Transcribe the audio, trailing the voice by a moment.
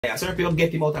Yeah, sir, people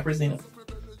get him out of prison.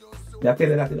 They tell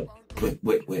you that, you know.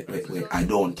 Wait. I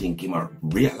don't think him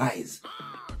realize.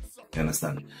 You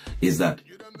understand? Is that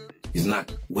it's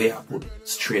not where I put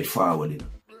straightforward, you know.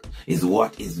 Is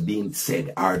what is being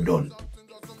said or done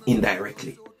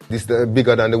indirectly. This is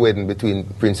bigger than the wedding between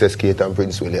Princess Kate and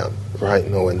Prince William right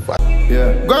now in fact.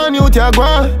 Yeah. Go on, mute ya, go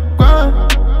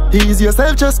on. Ease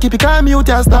yourself, just keep it calm, mute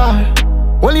ya, star.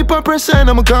 Only put pressure in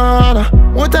my corner.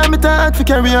 One time it hard to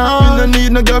carry on. You no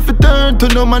need no girl for turn to,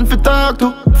 no man for talk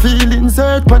to. Feelings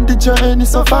hurt on the journey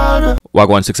so far.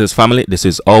 Wagwan Success family, this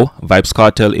is Vybz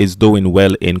Kartel is doing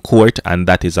well in court, and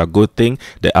that is a good thing.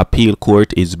 The appeal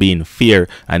court is being fair,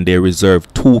 and they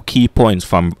reserve 2 key points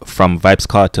from Vybz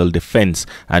Kartel defense,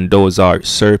 and those are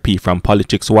Sir P from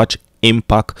Politricks Watch,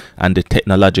 impact, and the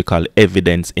technological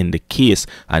evidence in the case,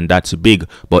 and that's big.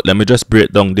 But let me just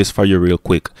break down this for you real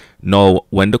quick. Now,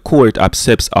 when the court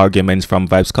accepts arguments from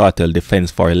Vybz Kartel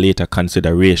defense for a later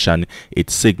consideration,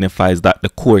 it signifies that the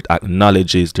court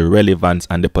acknowledges the relevance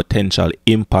and the potential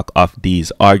impact of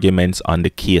these arguments on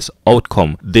the case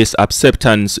outcome. This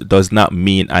acceptance does not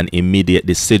mean an immediate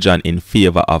decision in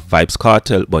favor of Vybz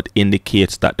Kartel, but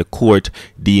indicates that the court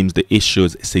deems the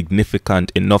issues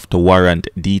significant enough to warrant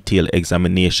detailed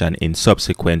examination in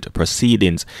subsequent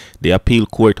proceedings. The appeal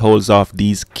court holds off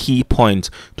these key points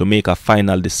to make a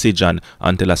final decision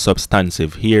until a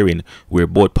substantive hearing where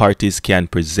both parties can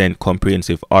present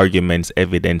comprehensive arguments,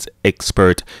 evidence,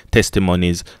 expert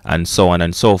testimonies, and so on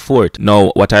and so forth. Now,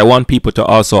 what I want people to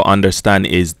also understand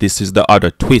is this is the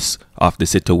other twist of the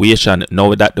situation.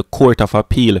 Now that the Court of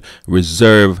Appeal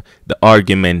reserve the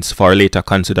arguments for later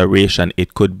consideration,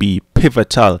 it could be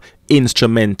pivotal,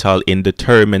 instrumental in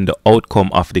determining the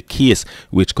outcome of the case,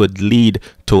 which could lead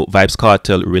to Vybz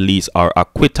Kartel release or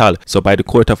acquittal. So by the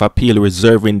Court of Appeal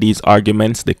reserving these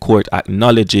arguments, the court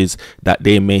acknowledges that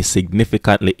they may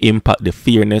significantly impact the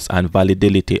fairness and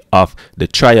validity of the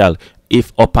trial.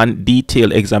 If upon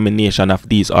detailed examination of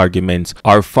these arguments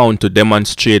are found to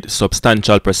demonstrate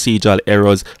substantial procedural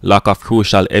errors, lack of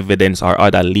crucial evidence, or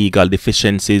other legal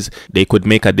deficiencies, they could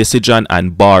make a decision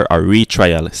and bar a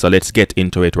retrial. So let's get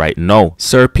into it right now.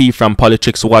 Sir P from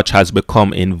Politricks Watch has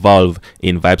become involved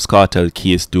in Vybz Kartel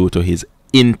case due to his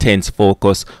intense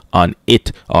focus on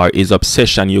it, or his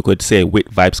obsession, you could say, with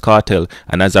Vybz Kartel,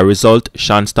 and as a result,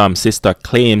 Sean Storm's sister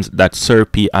claims that Sir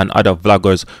P and other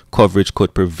vloggers' coverage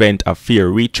could prevent a fair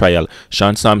retrial.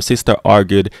 Sean Storm's sister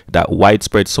argued that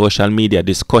widespread social media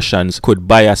discussions could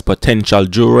bias potential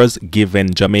jurors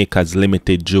given Jamaica's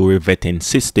limited jury vetting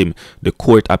system. The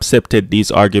court accepted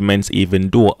these arguments even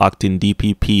though acting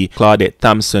DPP Claudette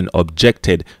Thompson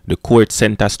objected. The court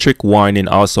sent a strict warning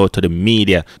also to the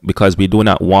media, because we do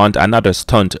not want another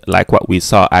stunt like what we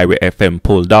saw Ira FM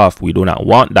pulled off. We do not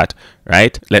want that,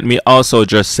 right? Let me also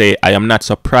just say I am not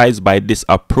surprised by this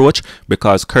approach,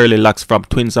 because Curly Loxx from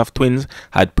Twins of Twins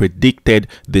had predicted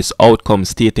this outcome,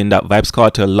 stating that Vybz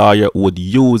Kartel lawyer would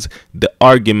use the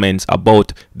arguments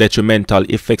about detrimental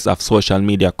effects of social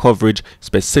media coverage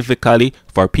specifically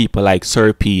for people like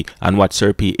Sir P and what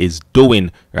Sir P is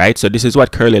doing, right? So this is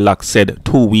what Curly Loxx said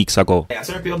 2 weeks ago. Yeah,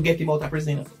 Sir P will get him out of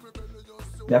prison.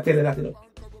 They tell you that, you know.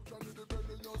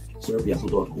 Sir P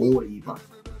put out whole heap of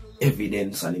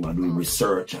evidence, and him doing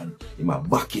research, and him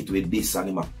back it with this, and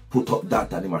him put up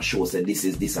that, and him show say this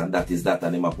is this and that is that,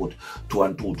 and him put 2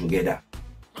 and 2 together.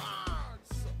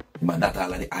 Him dot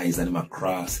all of the I's and him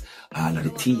cross all of the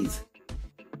T's.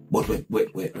 But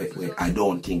wait, I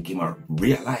don't think him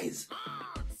realize,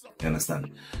 you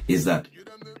understand, is that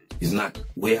it's not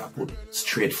where I put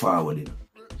straightforward, you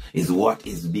know, is what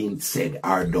is being said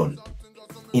or done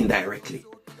indirectly.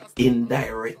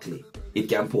 Indirectly, it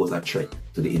can pose a threat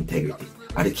to the integrity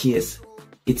of the case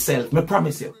itself. I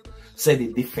promise you, say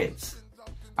the defense,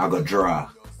 I go draw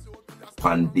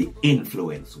upon the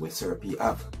influence where Sir P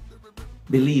have.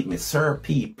 Believe me, Sir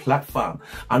P platform,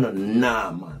 I know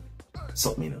nah man,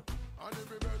 something, you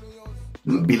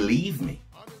know. Believe me.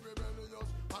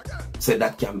 So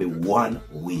that can be one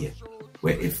way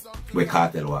where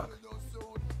Kartel work.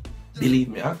 Believe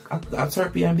me, I'm Sir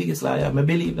P, I'm biggest liar. I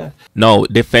believe that. Now,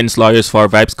 defense lawyers for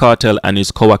Vybz Kartel and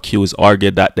his co-accused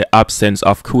argued that the absence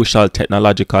of crucial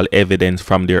technological evidence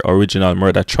from their original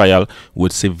murder trial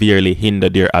would severely hinder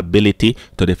their ability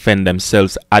to defend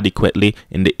themselves adequately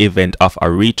in the event of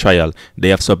a retrial. They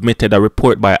have submitted a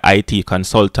report by IT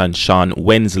consultant Sean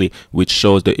Wensley, which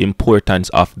shows the importance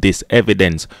of this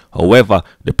evidence. However,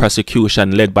 the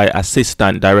prosecution, led by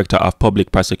Assistant Director of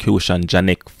Public Prosecution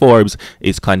Janek Forbes,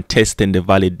 is contesting contesting the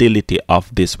validity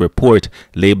of this report,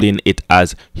 labeling it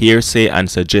as hearsay and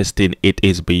suggesting it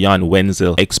is beyond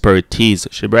Wenzel's expertise.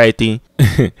 Shibrighty.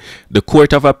 The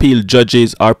Court of Appeal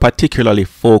judges are particularly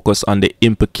focused on the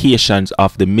implications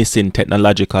of the missing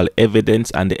technological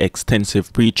evidence and the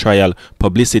extensive pre-trial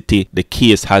publicity the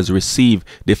case has received.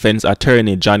 Defense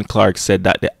attorney John Clark said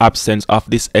that the absence of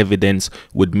this evidence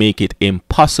would make it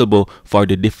impossible for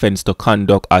the defense to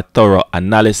conduct a thorough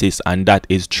analysis, and that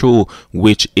is true,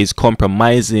 which is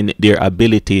compromising their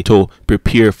ability to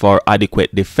prepare for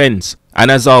adequate defense. And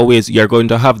as always, you're going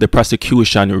to have the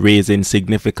prosecution raising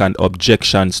significant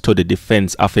objections to the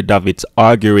defense affidavits,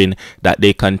 arguing that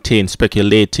they contain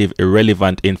speculative,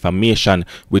 irrelevant information,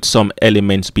 with some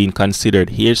elements being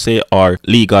considered hearsay or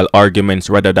legal arguments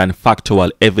rather than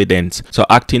factual evidence. So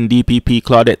acting DPP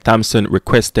Claudette Thompson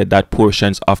requested that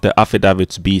portions of the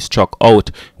affidavits be struck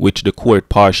out, which the court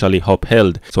partially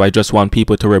upheld. So I just want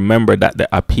people to remember that the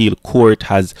appeal court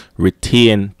has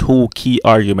retained two key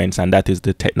arguments, and that is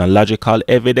the technological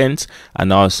evidence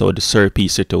and also the Serpi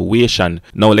situation.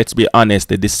 Now let's be honest,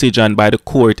 the decision by the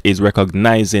court is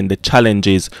recognizing the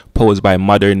challenges posed by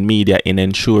modern media in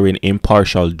ensuring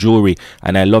impartial jury,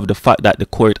 and I love the fact that the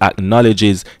court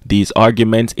acknowledges these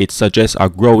arguments. It suggests a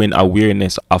growing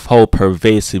awareness of how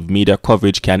pervasive media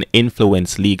coverage can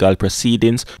influence legal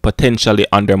proceedings, potentially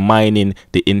undermining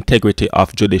the integrity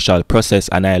of judicial process,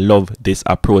 and I love this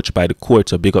approach by the court.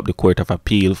 So big up the Court of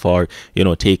Appeal for, you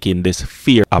know, taking this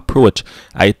fair approach.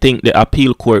 I think the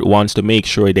appeal court wants to make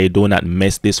sure they do not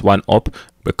mess this one up,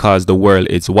 because the world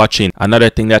is watching. Another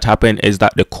thing that happened is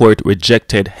that the court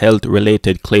rejected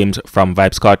health-related claims from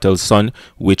Vybz Kartel's son,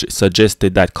 which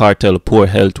suggested that Kartel poor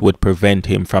health would prevent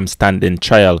him from standing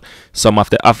trial. Some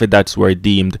of the affidavits were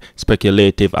deemed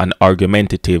speculative and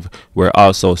argumentative, were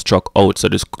also struck out. So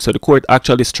the court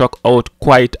actually struck out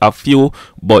quite a few,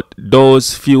 but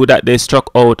those few that they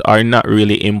struck out are not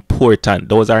really important.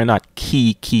 Those are not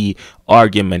key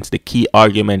arguments. The key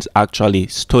arguments actually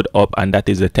stood up, and that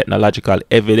is the technological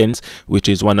evidence, which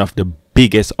is one of the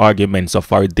biggest arguments. So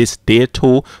for this day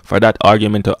too, for that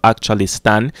argument to actually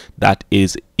stand, that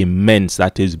is immense,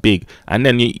 that is big. And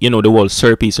then you know the whole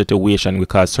Serpi situation,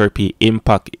 because Serpi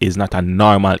impact is not a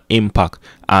normal impact,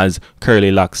 as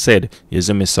Curly Loxx said. You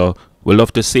see me? So we'll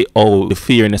love to see how the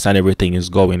fairness and everything is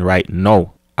going right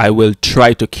now. I will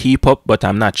try to keep up, but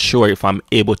I'm not sure if I'm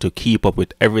able to keep up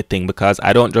with everything, because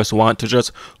I don't just want to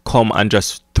just come and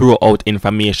just throw out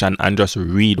information and just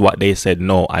read what they said.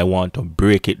 No, I want to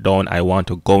break it down. I want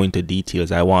to go into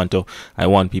details. I want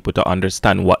people to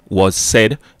understand what was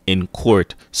said in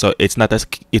court. So it's not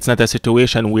a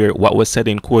situation where what was said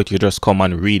in court you just come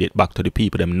and read it back to the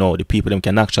people them. No, the people them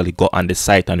can actually go on the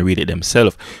site and read it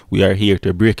themselves. We are here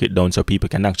to break it down so people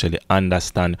can actually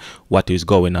understand what is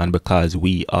going on, because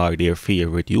we are their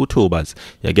favorite YouTubers.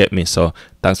 You get me? So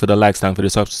thanks for the likes, thanks for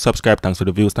the subscribe, thanks for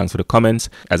the views, thanks for the comments.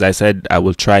 As I said, I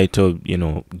will try to, you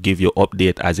know, give you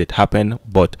update as it happen,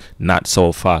 but not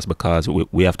so fast, because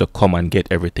we have to come and get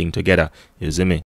everything together. You see me?